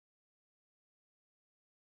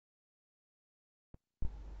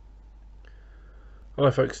Hello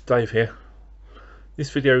folks, Dave here. This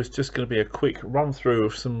video is just going to be a quick run through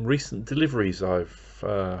of some recent deliveries I've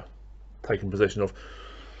taken possession of.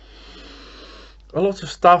 A lot of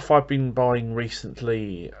stuff I've been buying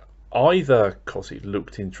recently, either because it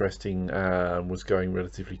looked interesting and was going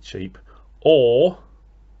relatively cheap, or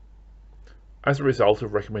as a result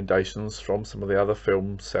of recommendations from some of the other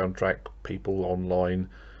film soundtrack people online.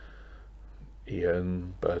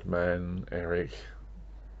 Ian, Birdman, Eric,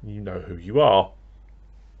 you know who you are.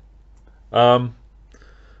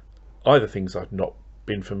 Either things I've not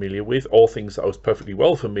been familiar with, or things that I was perfectly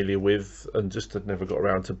well familiar with and just had never got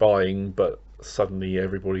around to buying, but suddenly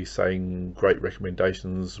everybody's saying great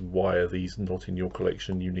recommendations, why are these not in your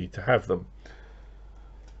collection, you need to have them.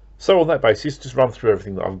 So on that basis, just run through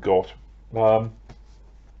everything that I've got. 4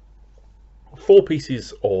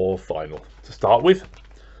 pieces of vinyl to start with.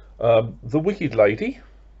 The Wicked Lady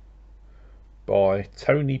by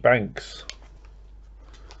Tony Banks.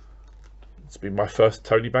 It's been my first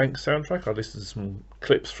Tony Banks soundtrack. I listened to some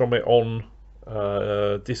clips from it on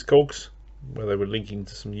Discogs, where they were linking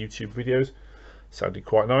to some YouTube videos. Sounded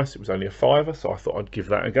quite nice. It was only a £5, so I thought I'd give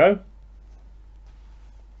that a go.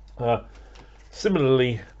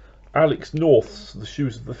 Similarly, Alex North's The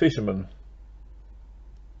Shoes of the Fisherman.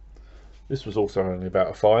 This was also only about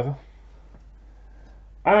a £5.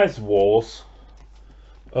 As was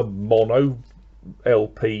a mono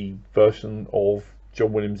LP version of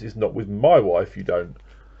John Williams' Is Not With My Wife You Don't.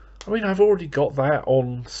 I mean, I've already got that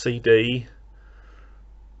on CD.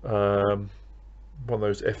 One of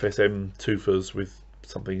those FSM twofers with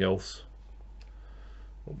something else.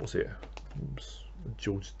 What was it?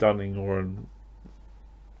 George Dunning or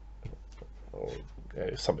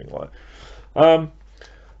something like that.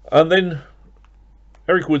 And then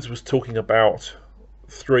Eric Woods was talking about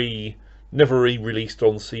 3 never re-released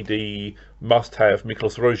on CD must-have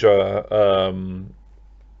Miklos Rozsa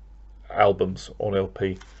albums on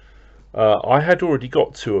LP. I had already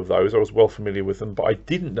got 2 of those. I was well familiar with them, but I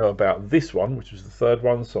didn't know about this one, which was the 3rd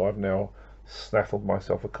one, so I've now snaffled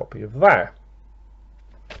myself a copy of that.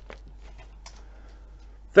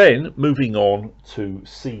 Then moving on to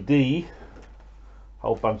CD, a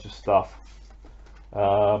whole bunch of stuff.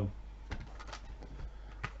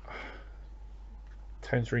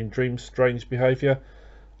 Tangerine Dream, Strange Behaviour.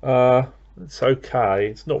 It's okay.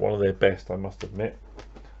 It's not one of their best, I must admit.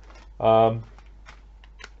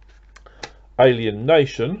 Alien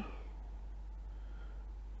Nation,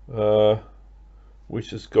 which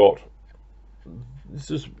has got, this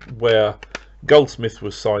is where Goldsmith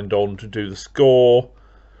was signed on to do the score.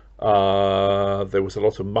 There was a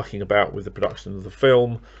lot of mucking about with the production of the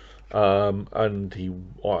film, and he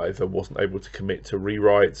either wasn't able to commit to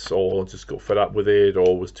rewrites or just got fed up with it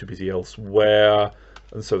or was too busy elsewhere,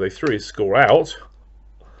 and so they threw his score out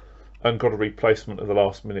and got a replacement at the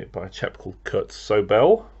last minute by a chap called Kurt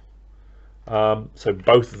Sobel. So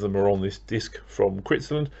both of them are on this disc from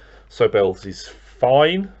Kritzland. Sobel's is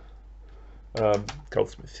fine.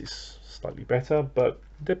 Goldsmith's is slightly better, but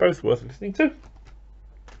they're both worth listening to.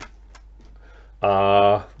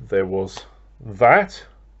 There was that.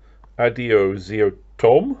 Adio Zio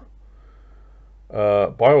Tom.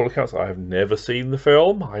 By all accounts, I have never seen the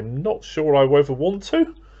film. I'm not sure I ever want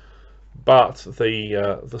to, but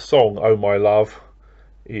the song "Oh My Love"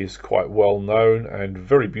 is quite well known and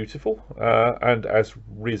very beautiful, and as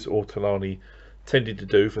Riz Ortolani tended to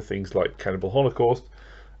do for things like Cannibal Holocaust,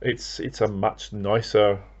 it's a much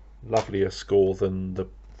nicer, lovelier score than the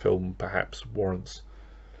film perhaps warrants.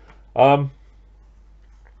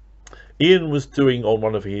 Ian was doing on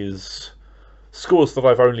one of his scores that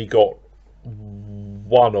I've only got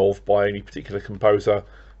one of by any particular composer.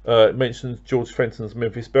 It mentions George Fenton's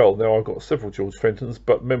Memphis Belle. Now, I've got several George Fentons,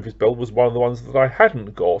 but Memphis Belle was one of the ones that I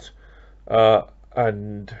hadn't got.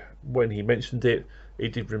 And when he mentioned it,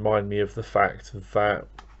 it did remind me of the fact that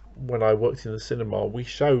when I worked in the cinema, we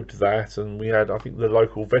showed that, and we had, I think, the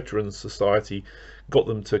local Veterans Society got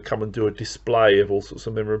them to come and do a display of all sorts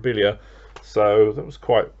of memorabilia. So that was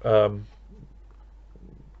quite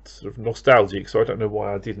sort of nostalgic, so I don't know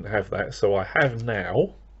why I didn't have that. So I have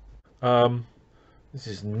now. This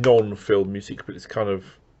is non-film music, but it's kind of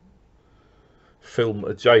film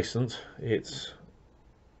adjacent. It's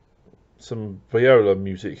some viola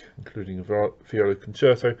music, including a viola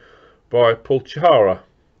concerto by Paul Chihara.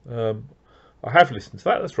 I have listened to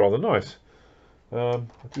that. That's rather nice. I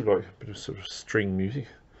do like a bit of sort of string music.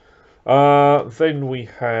 Then we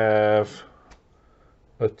have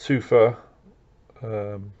a twofer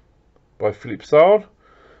by Philippe Sard,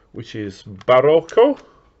 which is Barocco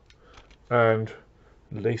and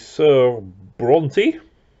Les Sœurs Brontë,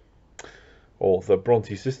 or the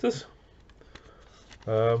Brontë sisters.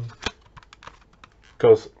 because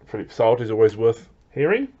Philip Sard is always worth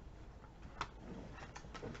hearing.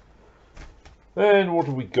 Then what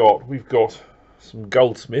have we got? We've got some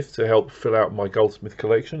Goldsmith to help fill out my Goldsmith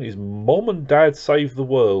collection. Is Mom and Dad Save the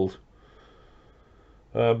World.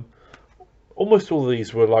 Almost all of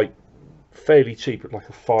these were like fairly cheap at like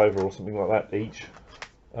a £5 or something like that each.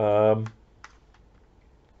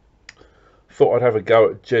 Thought I'd have a go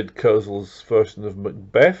at Jed Kurzel's version of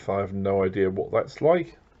Macbeth. I have no idea what that's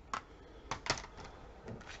like.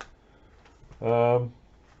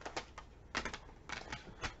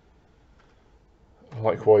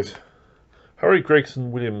 Likewise, Harry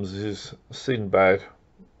Gregson Williams' Sinbad.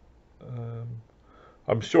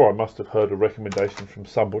 I'm sure I must have heard a recommendation from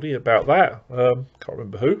somebody about that. Can't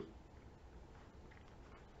remember who.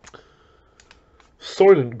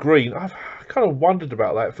 Soylent Green. I've kind of wondered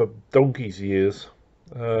about that for donkey's years.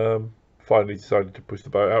 Finally decided to push the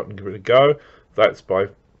boat out and give it a go. That's by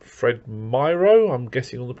Fred Myrow, I'm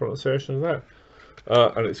guessing on the pronunciation of that.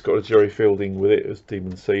 And it's got a Jerry Fielding with it as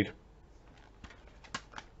Demon Seed.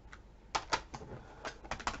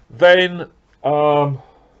 Then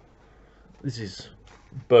this is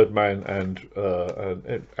Birdman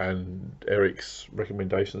and Eric's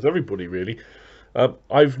recommendations. Everybody really.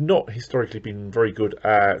 I've not historically been very good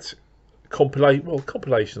at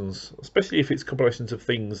compilations, especially if it's compilations of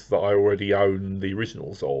things that I already own the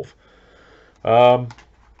originals of.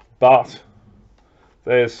 But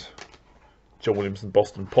there's John Williams and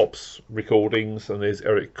Boston Pops recordings, and there's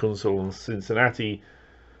Eric Kunzel and Cincinnati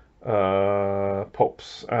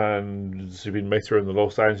Pops, and Zubin Mehta and the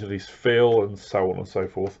Los Angeles Phil, and so on and so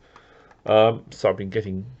forth. So I've been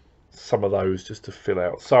getting some of those just to fill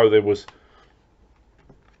out. So there was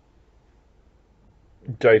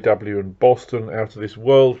JW and Boston, Out of This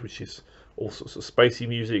World, which is all sorts of spacey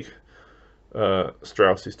music.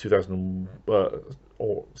 Strauss's 2000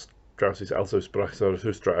 or Strauss's Also Sprach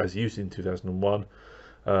Zarathustra as used in 2001.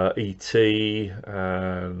 E.T.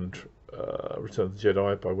 and Return of the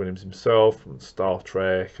Jedi by Williams himself, and Star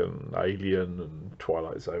Trek and Alien and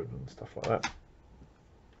Twilight Zone and stuff like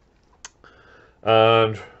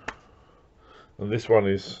that. And this one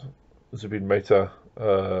is Zubin Mehta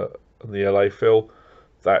and the LA Phil.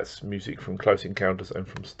 That's music from Close Encounters and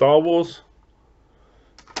from Star Wars.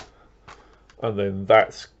 And then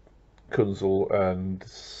that's Kunzel and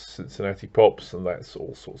Cincinnati Pops, and that's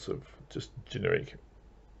all sorts of just generic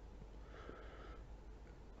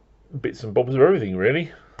bits and bobs of everything,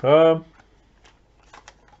 really. Yeah.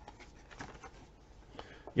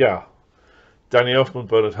 Danny Elfman,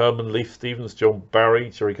 Bernard Herrmann, Leith Stevens, John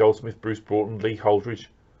Barry, Jerry Goldsmith, Bruce Broughton, Lee Holdridge.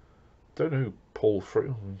 Don't know who Paul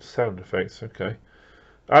Free. Sound effects, okay.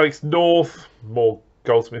 Alex North, more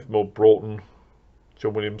Goldsmith, more Broughton,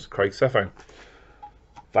 John Williams, Craig Safan.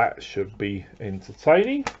 That should be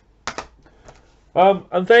entertaining.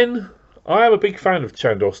 And then I am a big fan of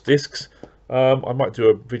Chandos discs. I might do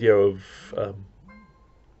a video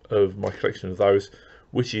of my collection of those,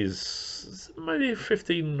 which is maybe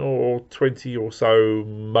 15 or 20 or so,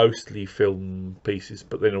 mostly film pieces,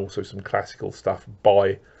 but then also some classical stuff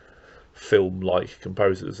by film-like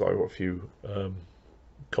composers. I've got a few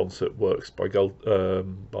concert works by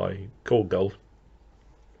Called Gold.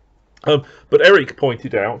 But Eric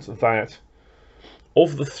pointed out that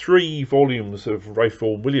of the 3 volumes of Ralph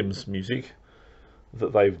Vaughan Williams music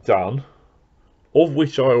that they've done, of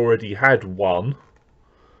which I already had one,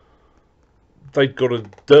 they'd got a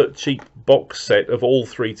dirt cheap box set of all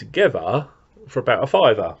 3 together for about a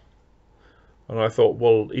 £5. And I thought,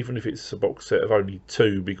 well, even if it's a box set of only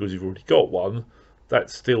 2 because you've already got one,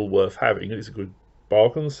 that's still worth having. It's a good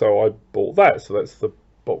bargain, so I bought that. So that's the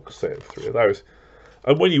box set of 3 of those.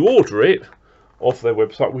 And when you order it off their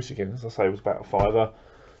website, which again, as I say, was about a £5,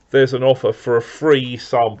 there's an offer for a free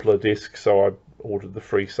sampler disc. So I ordered the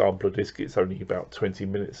free sampler disc. It's only about 20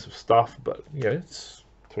 minutes of stuff, but yeah, it's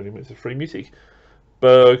 20 minutes of free music.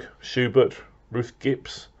 Berg, Schubert, Ruth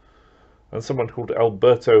Gibbs, and someone called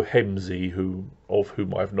Alberto Hemsey, of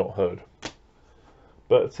whom I've not heard.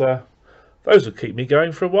 But those will keep me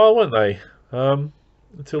going for a while, won't they?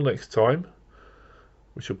 Until next time,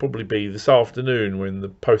 which will probably be this afternoon when the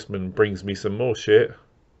postman brings me some more shit.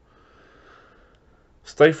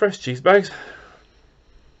 Stay fresh, cheese bags.